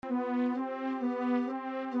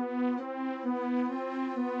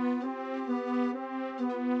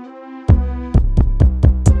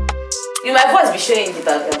showing in the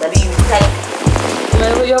background. I mean, like,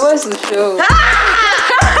 Your voice will show. Jesus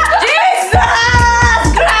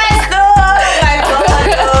Christ, no! Oh my God,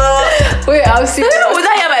 no! Wait, I'll see. Would I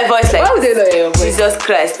hear my voice like? Why would they not hear your voice? Jesus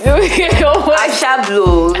Christ. Your voice. I shall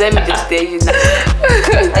blow. Let me just tell you now.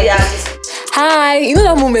 Hi, you know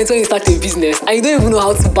that moment when you start a business and you don't even know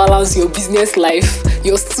how to balance your business life,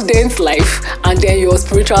 your student life, and then your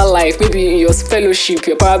spiritual life. Maybe in your fellowship,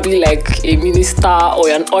 you're probably like a minister or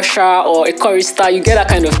an usher or a chorister. You get that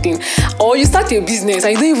kind of thing. Or you start a business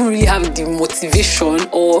and you don't even really have the motivation,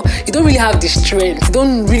 or you don't really have the strength. You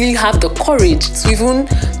don't really have the courage to even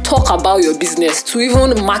talk about your business, to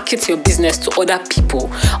even market your business to other people.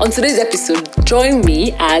 On today's episode, join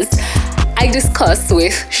me as I discuss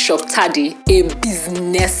with Shoptadi, a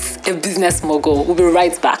business mogul. We'll be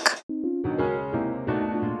right back.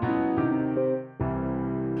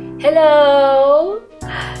 Hello,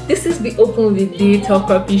 this is the Open with D Talk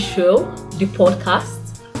Rapid Show, the podcast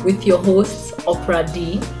with your host Opera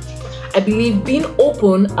D. I believe being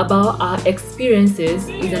open about our experiences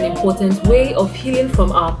is an important way of healing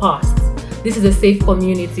from our past. This is a safe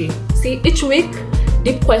community. See, each week,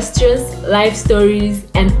 deep questions, life stories,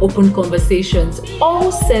 and open conversations,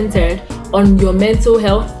 all centered on your mental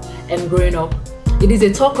health and growing up. It is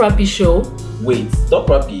a talk therapy show. Wait, talk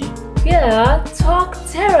therapy? Yeah, talk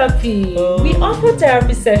therapy. We offer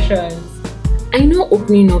therapy sessions. I know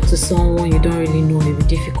opening up to someone you don't really know may be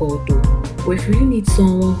difficult though, but if you really need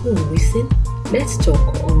someone who will listen, let's talk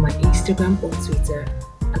on my Instagram or Twitter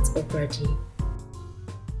at OperaD.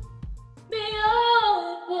 Be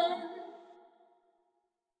open.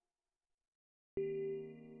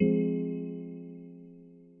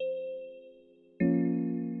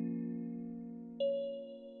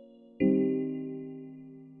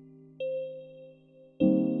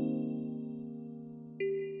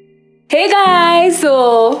 Hey guys,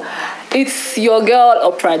 so it's your girl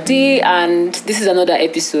Opera D, and this is another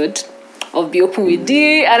episode of Be Open with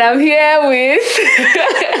D, and I'm here with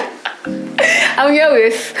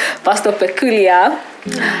Pastor Peculiar,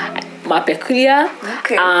 Ma Peculiar,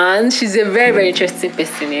 Okay. and she's a very, very interesting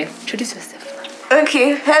person. Introduce yourself.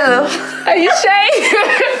 Okay, hello. Are you shy?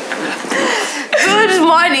 Good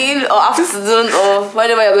morning or afternoon or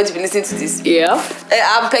whenever you're going to be listening to this. Yeah.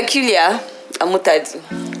 I'm Peculiar. I'm Mutadu.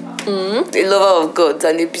 A lover of God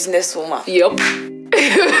and a businesswoman. Yep.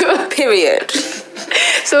 Period.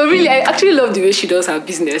 So really, I actually love the way she does her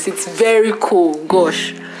business. It's very cool.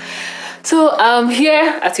 Gosh. So I'm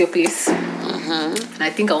here at your place. And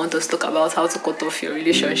I think I want us to talk about how to cut off your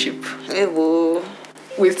relationship Hey, whoa.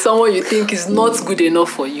 with someone you think is not good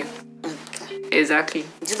enough for you. Exactly.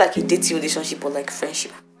 Is it like a dating relationship or like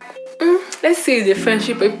friendship? Let's say it's a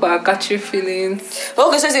friendship, people are catching feelings.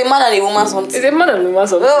 Okay, so it's a man and a woman something. It's a man and woman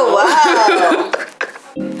something. Oh,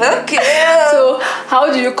 wow. Okay. So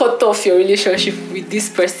how do you cut off your relationship with this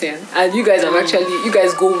person? And you guys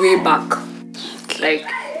go way back. Like,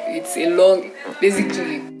 it's a long,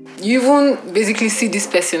 basically, you even basically see this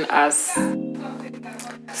person as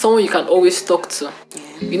someone you can always talk to.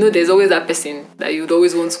 You know, there's always that person that you would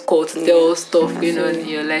always want to call to tell stuff going on in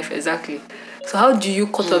your life. Exactly. So how do you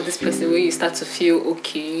cut off this person when you start to feel,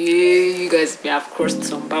 okay, you guys may have crossed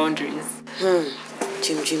some boundaries?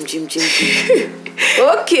 Jim.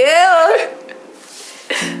 Okay.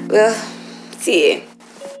 Well, see,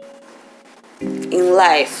 in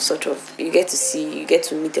life, sort of, you get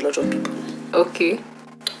to meet a lot of people. Okay.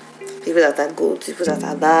 People that are good, people that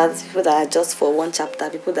are bad, people that are just for one chapter,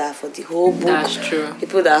 people that are for the whole book. That's true.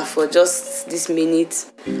 People that are for just this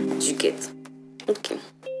minute. You get. Okay.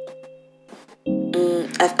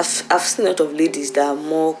 I've seen a lot of ladies that are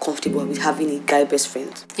more comfortable with having a guy best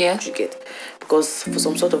friend. Yeah. You get. Because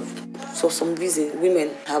for some reason,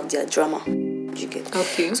 women have their drama. You get.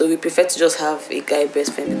 Okay. So we prefer to just have a guy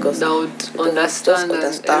best friend because That would understand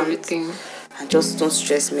and everything. and just don't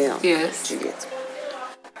stress me out. Yes. You get.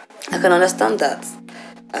 I can understand that,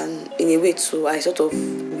 and in a way too, I sort of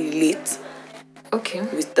relate Okay.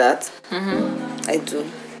 with that. I do.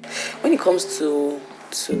 When it comes to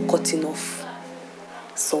cutting off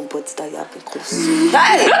somebody that you have been close to.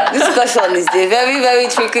 Hey, this question is a very, very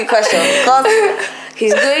tricky question because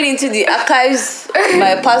he's going into the archives of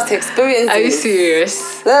my past experiences. Are you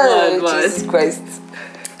serious? Oh, Mad. Jesus Christ.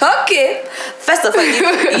 Okay. First of all,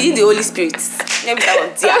 you need the Holy Spirit. Let me start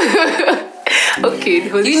with that. Okay, the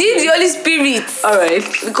Holy You need the Holy Spirit. Alright.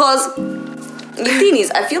 Because the thing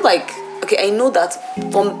is, I feel like, okay, I know that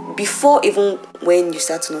from before, even when you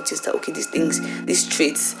start to notice that, okay, these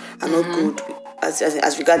traits are not good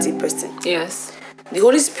as regards a person. Yes. the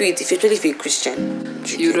Holy Spirit, especially if you're a Christian,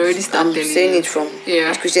 You'd already start I'm telling saying you. it from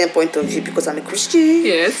Yeah. a Christian point of view because I'm a Christian.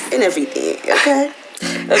 Yes. And everything. Okay.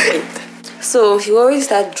 Okay. So he will always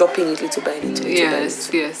start dropping it little by little. Little by Yes.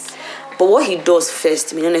 little. Yes. But what he does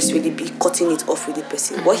first may not necessarily be cutting it off with the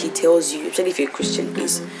person. What he tells you, especially if you're a Christian,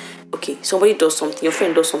 is okay, somebody does something, your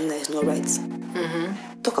friend does something that is not right.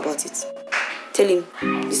 Talk about it. Tell him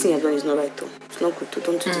this thing you're doing is not right though. It's not good though.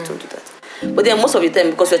 Don't do this, don't do that. But then most of the time,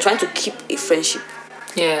 because we're trying to keep a friendship,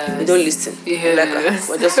 Yeah. we don't listen. Yes. Like,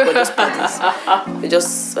 we're just buddies. We're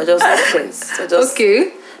just friends. We're just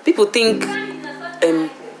Okay. people think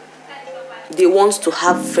they want to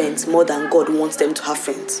have friends more than God wants them to have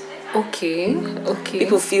friends. Okay. Okay.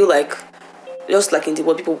 People feel like, just like in the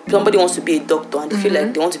world, somebody wants to be a doctor and they feel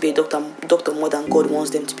like they want to be a doctor more than God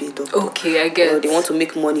wants them to be a doctor. Okay, I get. Or they want to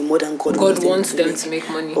make money more than God wants them to make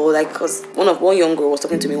money. Or like, cause one young girl was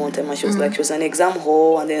talking to me one time and she was like, she was in an exam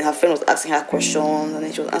hall and then her friend was asking her questions and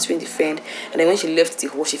then she was answering the friend, and then when she left the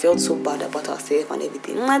hall, she felt so bad about herself and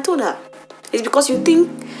everything. And I told her, it's because you think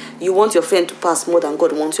you want your friend to pass more than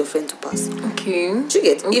God wants your friend to pass. Okay. Do you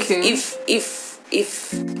get? Okay.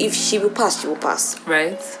 If she will pass, she will pass.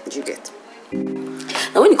 Right. Do you get?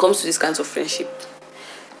 Now, when it comes to these kinds of friendship,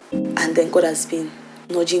 and then God has been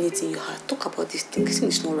nudging it in your heart, talk about this thing. This thing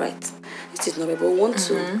is not right. This is not right. But want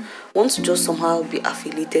to just somehow be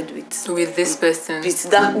affiliated with this person. With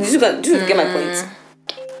that, do you get my point?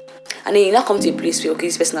 And then you now come to a place where, okay,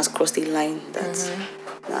 this person has crossed a line that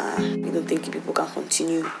you don't think people can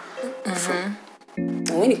continue from.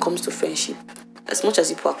 And when it comes to friendship, as much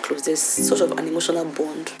as people are close, there's sort of an emotional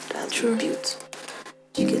bond that has been built.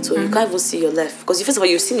 You get, so you can't even see your life, because first of all,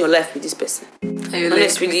 you've seen your life with this person. And you're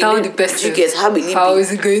like, without the person, you get, how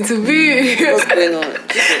is it going to be? What's going on?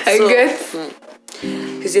 I get.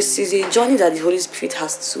 It's a journey that the Holy Spirit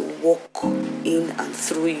has to walk in and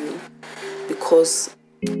through you, because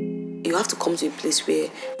you have to come to a place where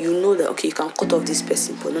you know that, okay, you can cut off this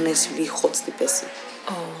person, but not necessarily hurt the person.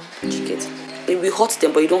 Oh. You get, it will hurt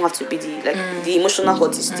them, but you don't have to be the emotional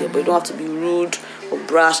hurt is there, but you don't have to be rude or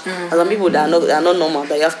brash. And some people that are not normal,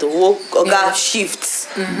 that you have to walk or get shifts.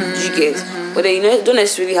 You get, but then you don't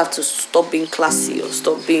necessarily have to stop being classy or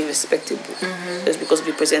stop being respectable just because of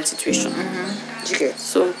the present situation. You get,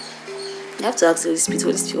 so you have to ask the Holy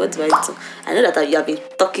Spirit, what do I do? I know that you have been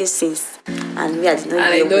talking since, and me, I did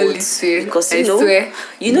not hear words, because you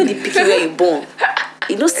know the picky where you born.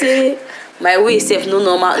 You know, say my way is safe, no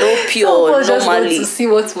normal, no pure, just normally. Want to see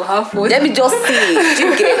what will happen. Let me just see.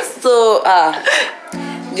 You get, so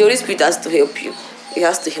the Holy Spirit has to help you. It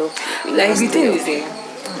has to help you. Like the thing is,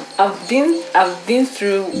 I've been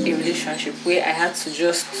through a relationship where I had to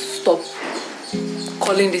just stop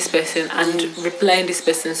calling this person and replying this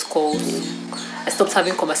person's calls. I stopped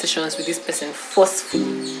having conversations with this person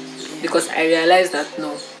forcefully because I realized that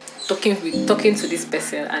no, talking to this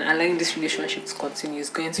person and allowing this relationship to continue is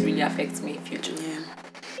going to really affect me in future. Yeah.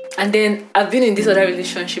 And then I've been in this other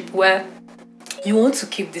relationship where you want to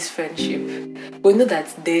keep this friendship, but you know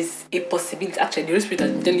that there's a possibility. Actually, the Holy Spirit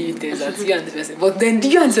has been telling you this, that you and this person, but then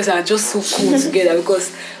you and this person are just so cool together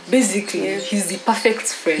because basically he's the perfect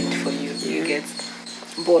friend for you. You get,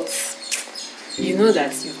 but you know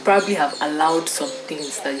that you probably have allowed some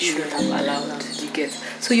things that you shouldn't have allowed. You get,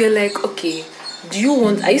 so you're like, okay,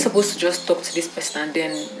 are you supposed to just talk to this person and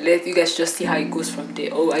then let you guys just see how it goes from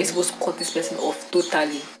there, or are you supposed to cut this person off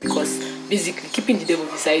totally? Because basically keeping the devil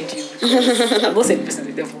beside you, because I'm not saying the person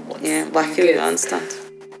is the devil, but but I feel you understand.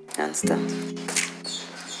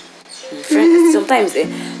 Friends, sometimes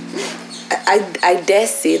I dare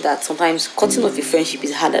say that sometimes cutting off a friendship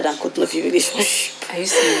is harder than cutting off a relationship. Are you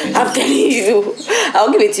serious? I'm telling you.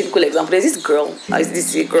 I'll give a typical example. There's this girl.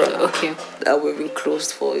 This is a girl. Okay. That we've been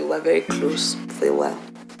close for. We were very close for a while.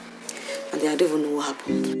 And then I don't even know what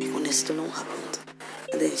happened. I honestly don't know what happened.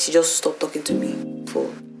 And then she just stopped talking to me for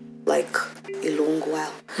like a long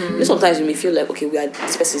while. You know, sometimes we may feel like, okay,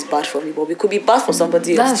 this person is bad for me, but we could be bad for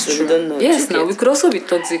somebody else. That's true. We don't know. Yes, now we could also be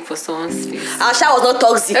toxic for someone's face. Asha was not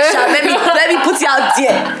toxic. Let me put it out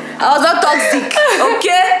there. I was not toxic.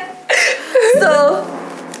 Okay? So,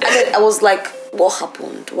 and then I was like, what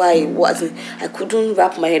happened? Why? What? I couldn't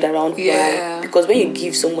wrap my head around why. Because when you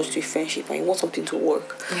give so much to a friendship and you want something to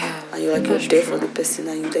work, and you're like, you're there for the person,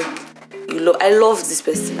 and I love this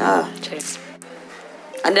person.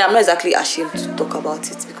 And then I'm not exactly ashamed to talk about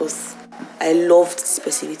it because I loved this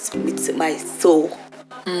person with my soul.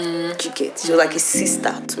 You get? She was like a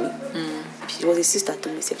sister to me. She was a sister to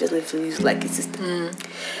me, so I just never used like a sister.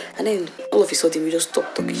 And then all of a sudden we just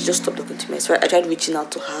stopped talking. She just stopped talking to me. So I tried reaching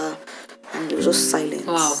out to her, and it was just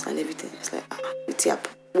silence and everything. It's like, it's up.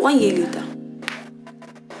 1 year later,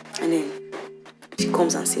 and then she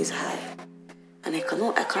comes and says hi, and I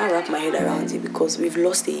can't wrap my head around it because we've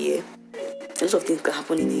lost a year. A lot of things can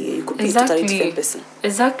happen in a year. You could be a totally different person.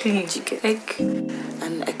 Exactly. Like,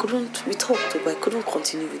 and I couldn't. We talked, but I couldn't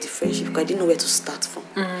continue with the friendship because I didn't know where to start from.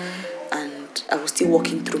 And I was still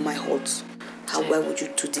walking through my heart. Why would you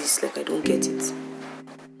do this? Like, I don't get it.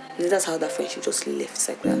 And that's how that friendship just left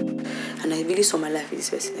like that. And I really saw my life with this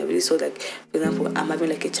person. I really saw, like, for example, I'm having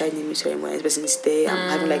like a child naming ceremony, this person is there. I'm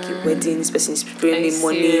having like a wedding, this person is preparing me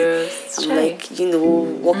money. I'm like,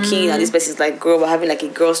 working, and this person is like, girl, we're having like a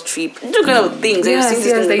girls' trip. Those kind of things. Yes, you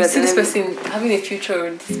see this person having a future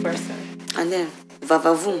with this person. And then,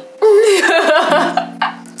 vavavoom.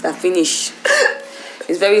 That finish.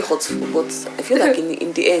 It's very hurtful, but I feel like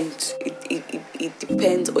in the end, it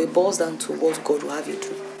depends, or it boils down to what God will have you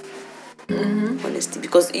do. Honestly,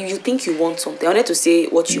 because if you think you want something, I wanted to say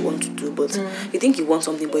what you want to do, but you think you want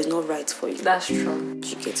something, but it's not right for you. That's true.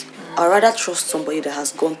 You get? I'd rather trust somebody that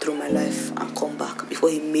has gone through my life and come back before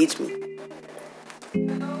he made me.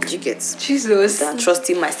 You get? Jesus. Than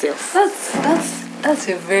trusting myself. That's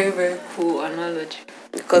a very, very cool analogy.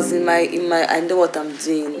 Because in my I know what I'm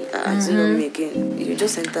doing, and you know me again. You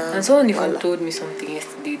just enter. And someone even told me something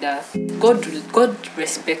yesterday that God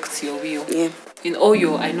respects your will. Yeah. In all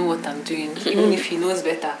your I know what I'm doing, even if he knows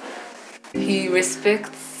better, he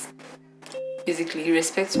respects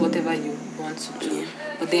whatever you want to do. Yeah.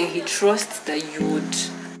 But then he trusts that you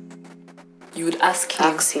would ask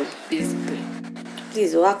him. Basically.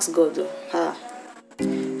 Please ask God.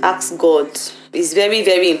 Ask God. It's very,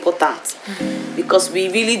 very important. Because we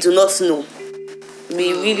really do not know.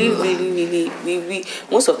 We really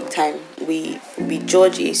most of the time we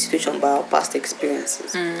judge a situation by our past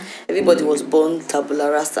experiences. Everybody was born tabula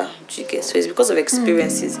rasa, so it's because of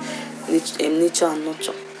experiences, nature and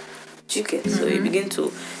nurture. So you begin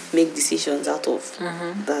to make decisions out of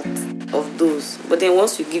of those. But then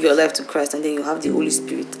once you give your life to Christ and then you have the Holy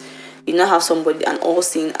Spirit, you now have somebody, an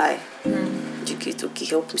all-seeing eye. Okay,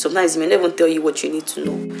 help me. Sometimes he may never tell you what you need to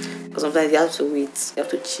know. Because sometimes you have to wait, you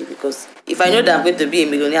have to chill. Because if I know that I'm going to be a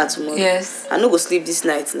millionaire tomorrow, yes, I'm not going to sleep this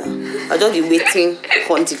night now. I'll just be waiting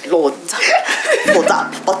on the Lord for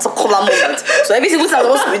that particular moment. So every single time I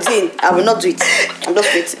was waiting, I will not do it. I'm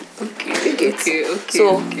just waiting. Okay.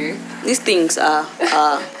 So these things are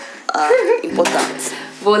important.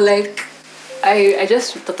 But like, I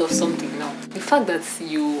just thought of something now. The fact that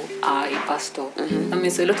you are a pastor, I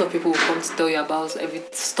mean, so a lot of people will come to tell you about every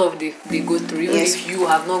stuff they go through, even if you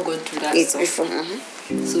have not gone through that stuff.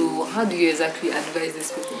 So how do you exactly advise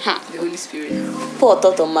these people? The Holy Spirit. Paul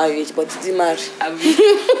thought of marriage, but he didn't marry.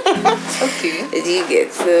 Okay. Did you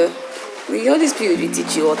get? So the Holy Spirit will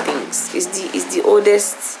teach you all things. It's the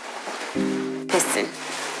oldest person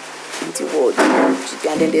in the world,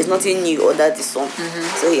 and then there's nothing new under the sun.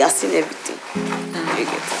 So he has seen everything. You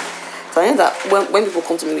get? So I know that when people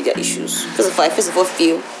come to me with their issues, first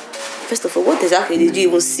of all, what exactly did you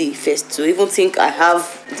even see first to even think I have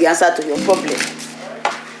the answer to your problem?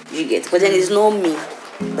 You get? But then it's not me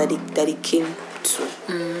that it came to.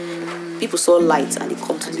 People saw light and they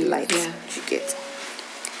come to the light. Yeah. You get?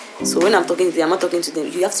 So when I'm talking to them, I'm not talking to them.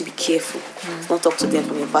 You have to be careful. Not talk to them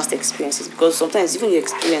from your past experiences, because sometimes even your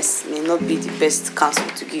experience may not be the best counsel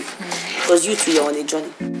to give. Because you too, you're on a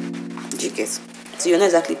journey. You get? So you're not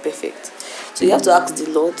exactly perfect. So you have to ask the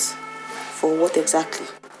Lord for what exactly.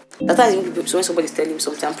 That's why when somebody's telling me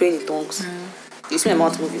something, I'm praying in tongues. You see my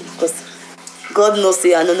mouth moving, because God knows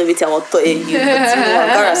say I don't know what I want to tell you. But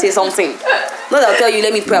I'm gonna say something. Not I'll tell you,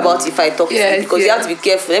 let me pray about it if I talk to you, because you have to be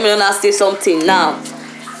careful. Let me not say something now.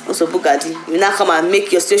 Also, Bugatti, you now come and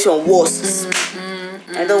make your situation worse.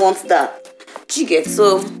 I don't want that. You get?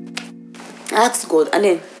 So I asked God, and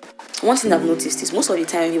then one thing I've noticed is most of the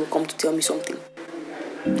time He will come to tell me something,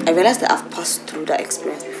 I realized that I've passed through that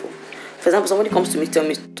experience before. For example, somebody comes to tell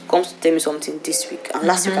me something this week, and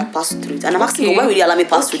last week I passed through it, and I'm asking, why will you allow me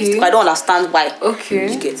pass through it? I don't understand why.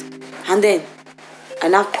 Okay. You get? And then I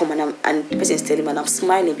now come and the person is telling me, and I'm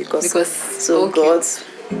smiling because God,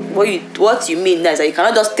 what you mean now is that you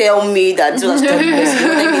cannot just tell me that this was the person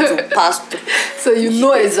you want me to pass through. So you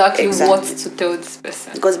know exactly what to tell this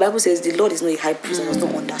person. Because the Bible says the Lord is not a high priest and does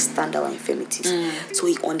not understand our infirmities. So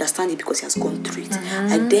He understands it because He has gone through it.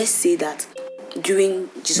 I dare say that during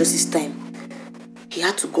Jesus' time, He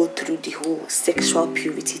had to go through the whole sexual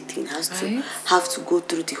purity thing. Have to go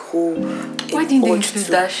through the whole. Why didn't they include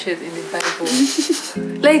that shit in the Bible?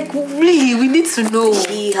 Like, really, we need to know.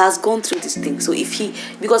 He has gone through this thing. So if he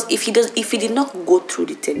did not go through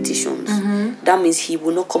the temptations, that means he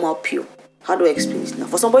will not come out pure. How do I explain it now?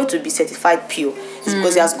 For somebody to be certified pure, it's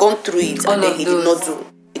because he has gone through it and then he did not do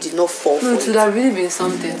did not fall No, for it would it. have really been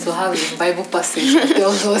something to have a Bible passage that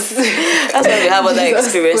tells us. That's why we have other Jesus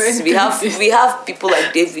experiences. We went through have people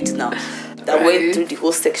like David now that Right. went through the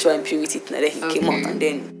whole sexual impurity thing, and then he came out, and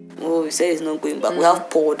then we say he's not going back. We have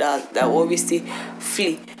Paul that always say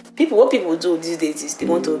flee. What people do these days is they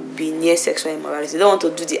want to be near sexual immorality. They don't want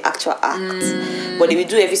to do the actual act, but they will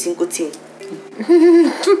do every single thing.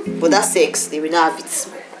 But that sex, they will not have it.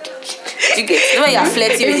 Do you get? You know when you're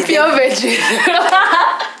flirting with the Pure devil. virgin.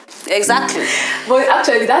 Exactly. But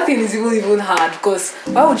actually, that thing is even hard because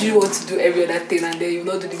why would you want to do every other thing and then you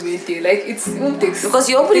not do the main thing? Like it even takes Because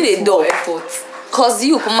you're opening takes a door. more effort. Cause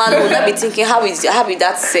you, man, will not be thinking how will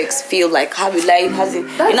that sex feel like? How will I? Has it?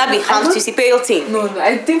 You not be anticipate No,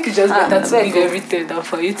 I think it's just better to very give good. everything than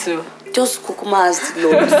for you to. Just Kukuma has the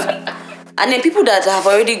Lord. And then people that have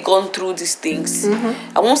already gone through these things,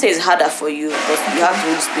 I won't say it's harder for you because you have to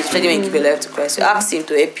really speak, especially when you give your life to Christ. You ask Him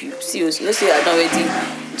to help you. See, you know, say I don't already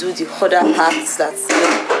do the other parts that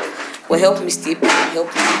will help me stay, help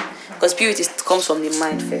me. Because purity comes from the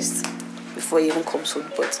mind first before it even comes from the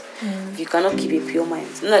body. If you cannot keep a pure mind,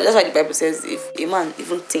 no, that's why the Bible says if a man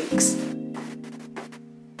even thinks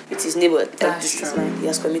with his neighbor like this is mine, he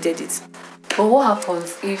has committed it. But what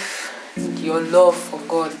happens if your love for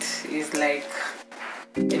God is like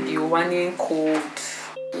maybe running cold?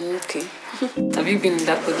 Okay. Have you been in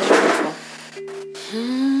that position before?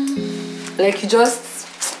 Like you just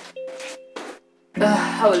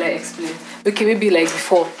how will I explain? Okay, maybe like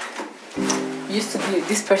before you used to be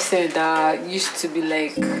this person that used to be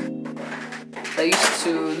like that used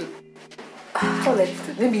to how like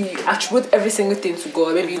maybe you attribute every single thing to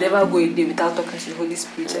God. Maybe you never go a day without talking to the Holy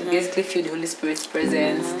Spirit and basically feel the Holy Spirit's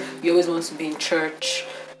presence. You always want to be in church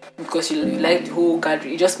because you like the whole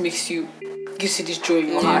gathering. It just gives you this joy in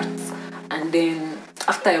your heart. And then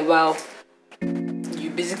after a while, you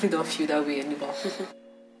basically don't feel that way anymore.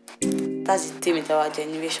 That's the thing with our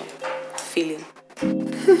generation. Feeling.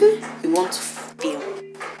 We want to feel.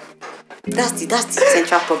 That's the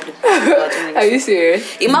central problem. Are you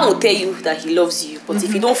serious? A man will tell you that he loves you, but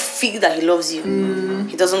if you don't feel that he loves you,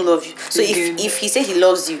 he doesn't love you. So if he says he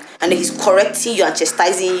loves you and then he's correcting you and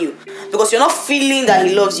chastising you because you're not feeling that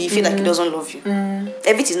he loves you, you feel like he doesn't love you.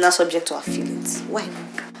 Everything is not subject to our feelings. Why?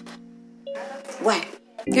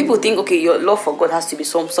 People think, okay, your love for God has to be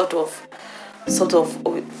some sort of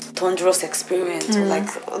thunderous experience or like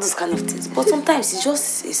all those kind of things. But sometimes it's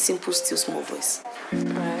just a simple, still small voice.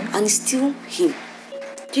 Right. And it's still Him.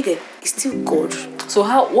 Do you get? It's still God. So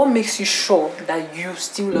what makes you sure that you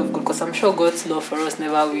still love God? Because I'm sure God's love for us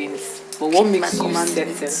never wins. But what Keep makes my you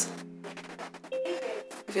commandments. certain?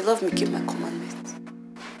 If you love me, keep my commandments.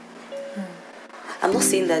 I'm not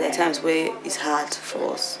saying that there are times where it's hard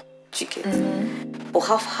for us. Do you get? But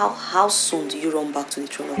how soon do you run back to the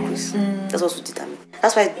throne of grace? That's what will determine.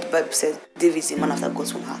 That's why the Bible said David is a man after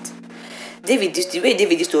God's own heart. The way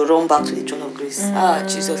David used to run back to the throne of grace.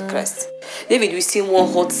 Jesus Christ. David will see one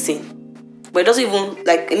hot sin. But it doesn't even,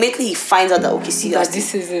 like, immediately he finds out that, okay, see, That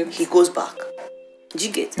this is it. he goes back. Do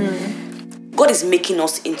you get? God is making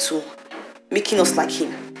us like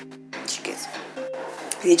Him. Do you get?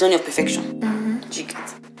 It's a journey of perfection. Do you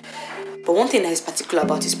get? But one thing that is particular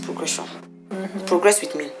about is progression. Progress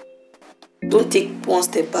with me. Don't take one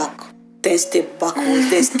step back, 10 step backwards,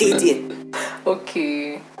 then stay there.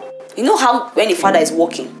 Okay. You know how when a father is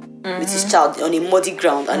walking with his child on a muddy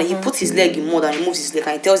ground and then he puts his leg in mud and he moves his leg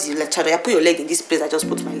and he tells his child, I put your leg in this place, I just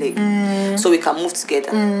put my leg. So we can move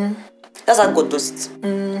together. That's how God does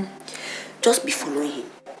it. Just be following Him.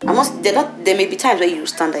 There may be times where you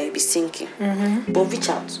stand and you'll be sinking. But reach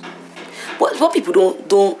out. But what people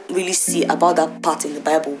don't really see about that part in the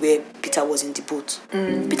Bible where Peter was in the boat.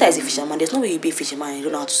 Peter is a fisherman. There's no way you'll be a fisherman and you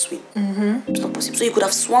don't know how to swim. It's not possible. So he could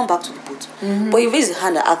have swum back to the boat. But he raised his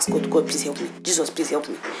hand and asked God, please help me. Jesus, please help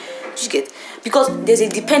me. You get? Because there's a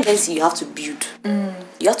dependency you have to build.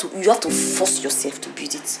 You have to force yourself to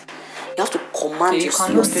build it. You have to command You cannot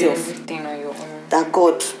do yourself everything on your own. that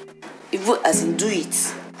God, even as in do it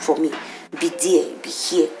for me. Be there, be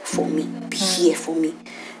here for me. Be here for me.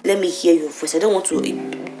 Let me hear your voice. I don't want to.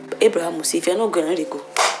 Abraham will say, if you're not going, let it go.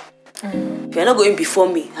 If you're not going before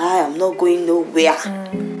me, I am not going nowhere.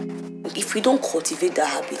 If we don't cultivate that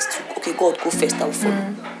habit to, okay, God, go first, I will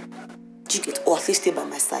follow. Do you get? Or at least stay by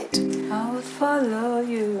my side. I will follow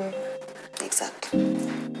you. Exactly.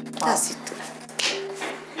 That's it.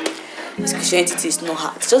 This Christianity is not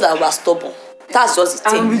hard. It's just that we are stubborn. That's just the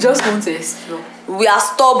thing. And we just want to explore. We are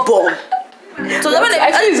stubborn. So when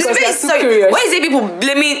you say people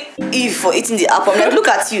blaming Eve for eating the apple, I'm like, look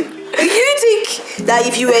at you. You think that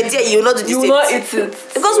if you were there, you will not do the same? You will not eat it.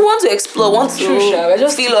 Because we want to explore, want to True, sure. We're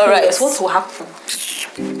just feel alright. What will happen?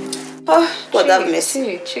 God have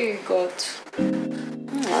mercy. God.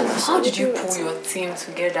 How did you pull your team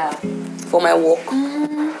together? For my work.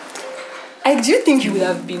 Do you think you would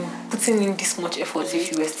have been putting in this much effort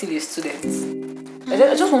if you were still a student?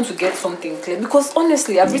 I just want to get something clear because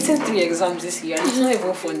honestly, I've written 3 exams this year and it's not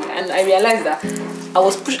even funny. And I realized that I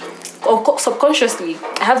was pushed subconsciously.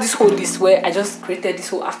 I have this whole list where I just created this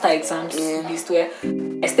whole after exams list where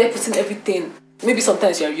I start putting everything. Maybe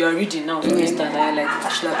sometimes you are reading now, you understand, and you're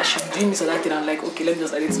like, I should be doing this or that thing. I'm like, okay, let me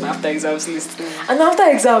just add it to my after exams list. And after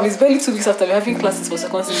exam, it's barely 2 weeks after we're having classes for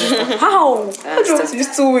second semester. How? I don't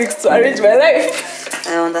use 2 weeks to arrange my life.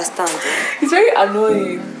 I understand. It's very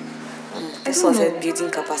annoying. That's why I said building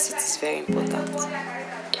capacity is very important.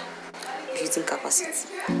 Building capacity.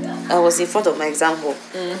 I was in front of my exam hall.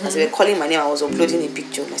 As they were calling my name, I was uploading a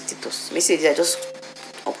picture of my status. Message, I just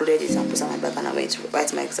uploaded it and put it on my back and I went to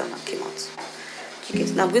write my exam and came out.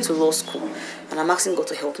 Now I'm going to law school and I'm asking God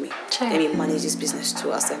to help me. Let me manage this business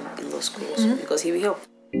too as I'm in law school also, because He will help.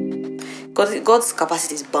 God's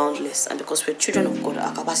capacity is boundless, and because we're children of God,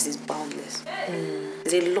 our capacity is boundless.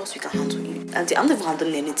 There's a lot we can handle. And I'm not even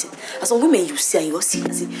handling anything. As some women you see and you all see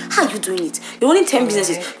and say, how are you doing it? You're running 10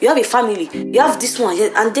 businesses, you have a family, you have this one,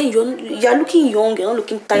 and then you're looking young, you're not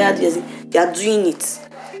looking tired, you're doing it.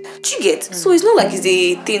 Do you get? So it's not like it's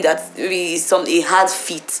a thing that maybe is a hard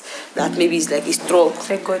feat that maybe it's like a struggle.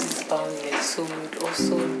 Like God is boundless, so would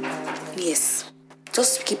also. Yes.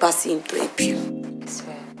 Just keep asking Him to help you.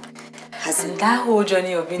 And that whole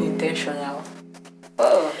journey of being intentional.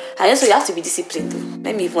 And also you have to be disciplined though.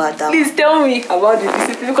 Let me even add that. Please tell me about the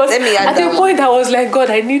discipline, because at the point I was like,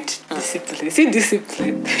 God, I need discipline. See,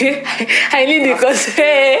 discipline. I need it because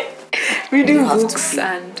reading books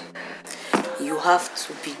and you have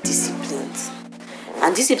to be disciplined.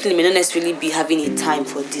 And discipline may not necessarily be having a time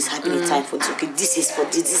for this, having a time for this. Okay, this is for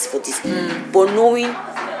this, this is for this. But knowing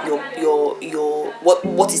your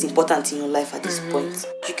what is important in your life at this point.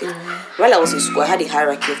 Okay. While I was in school, I had a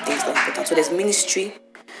hierarchy of things that are important. So there's ministry,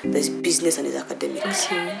 there's business, and there's academics.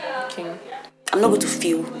 Okay. I'm not going to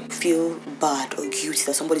feel bad or guilty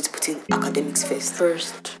that somebody's putting academics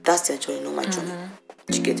first. That's their journey, not my journey.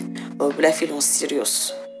 Do you get? Or will I feel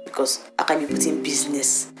unserious because I can be putting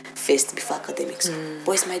business first before academics?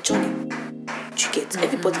 But it's my journey. Do you get?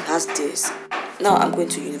 Everybody has theirs. Now I'm going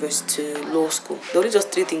to university, to law school. There are only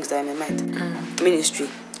just 3 things that are in my mind: ministry,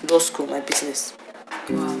 law school, my business.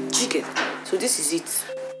 Wow. Do you get? So this is it.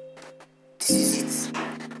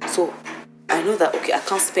 So I know that I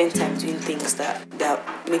can't spend time doing things that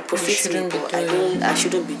make profit me, but I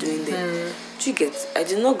shouldn't be doing them. Do you get? I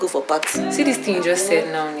did not go for parties. See this thing you just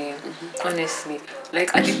said now, Nia. Honestly,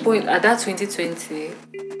 like at the point at that 2020,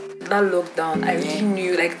 that lockdown, I really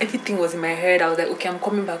knew like everything was in my head. I was like, okay, I'm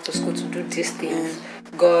coming back to school to do these things.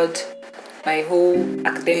 God, my whole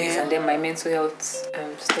academics, and then my mental health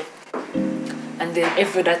stuff. And then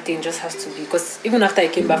every other thing just has to be, because even after I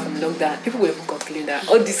came back from lockdown, people will even complain that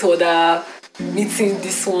all this other meeting,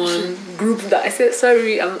 this one group that I said,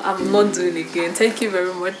 sorry, I'm not doing again. Thank you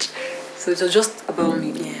very much. So it was just about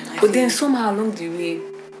me. But then somehow along the way,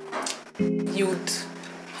 you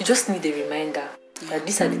just need a reminder that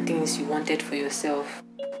these are the things you wanted for yourself.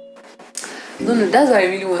 No, that's why I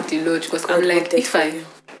really want a lodge, because I'm like, if I...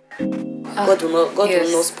 God will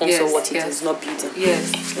not sponsor what it is not building.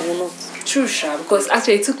 Yes. He will not. True, Sha, because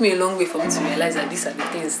actually it took me a long way for me to realize that these are the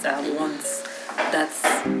things that I want, that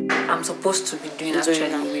I'm supposed to be doing actually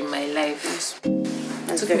with my life.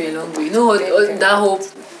 It took me a long way. You know that whole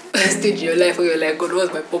stage in your life where you're like, God,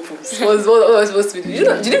 what's my purpose? What was I supposed to be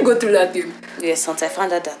doing? Did you go through that thing? Yes, once I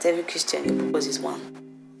found out that every Christian, your purpose is one.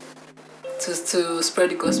 To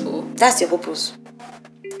spread the gospel. That's your purpose.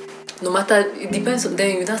 No matter, it depends on,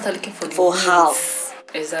 then you don't start looking for how.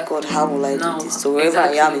 Exactly. God, how will I do this? So wherever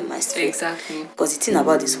I am in my sphere. Exactly. Because the thing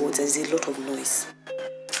about this world, there's a lot of noise.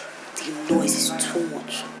 The noise is too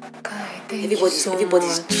much.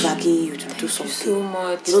 Everybody's dragging you to do something. So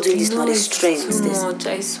much. You're not doing this, not a strength. Too much.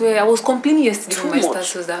 I swear. I was complaining yesterday from my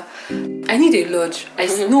status that I need a lodge. I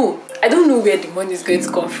don't know where the money is going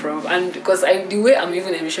to come from, and because the way I'm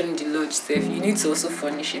even envisioning the lodge stuff, you need to also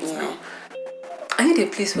furnish it now. I need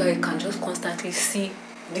a place where I can just constantly see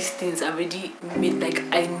these things already made, like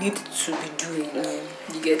I need to be doing.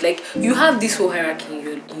 You get, like, you have this whole hierarchy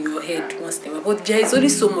in your head once in a while, but there is only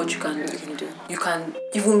so much you can do. You can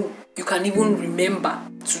even remember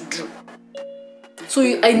to do. So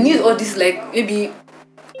I need all this, like maybe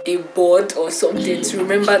a board or something to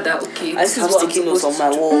remember that, okay, this is what I'm sticky notes on my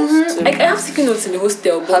walls. I have sticky notes in the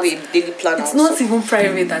hostel, but have a daily plan. It's not even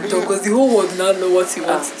private at all, because the whole world now know what you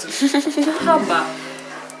want to do.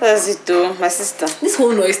 That's it though, my sister. This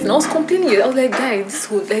whole noise thing, I was complaining. I was like, guys, this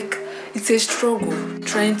whole, like, it's a struggle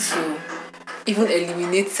trying to even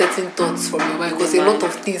eliminate certain thoughts from your mind because a lot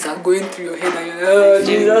of things are going through your head and you're like, oh,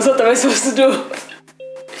 Jesus, what am I supposed to do?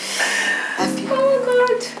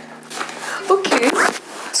 Oh, God. Okay.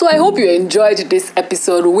 So I hope you enjoyed this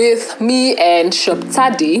episode with me and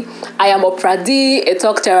Shoptadi. I am Opradi, a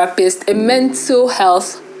talk therapist, a mental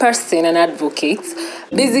health person and advocate.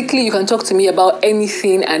 Basically, you can talk to me about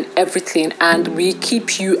anything and everything, and we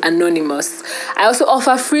keep you anonymous. I also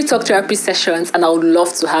offer free talk therapy sessions, and I would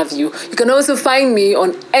love to have you. You can also find me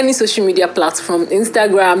on any social media platform,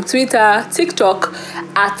 Instagram, Twitter, TikTok,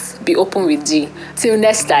 @BeOpenWithG. Till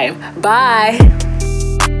next time, bye.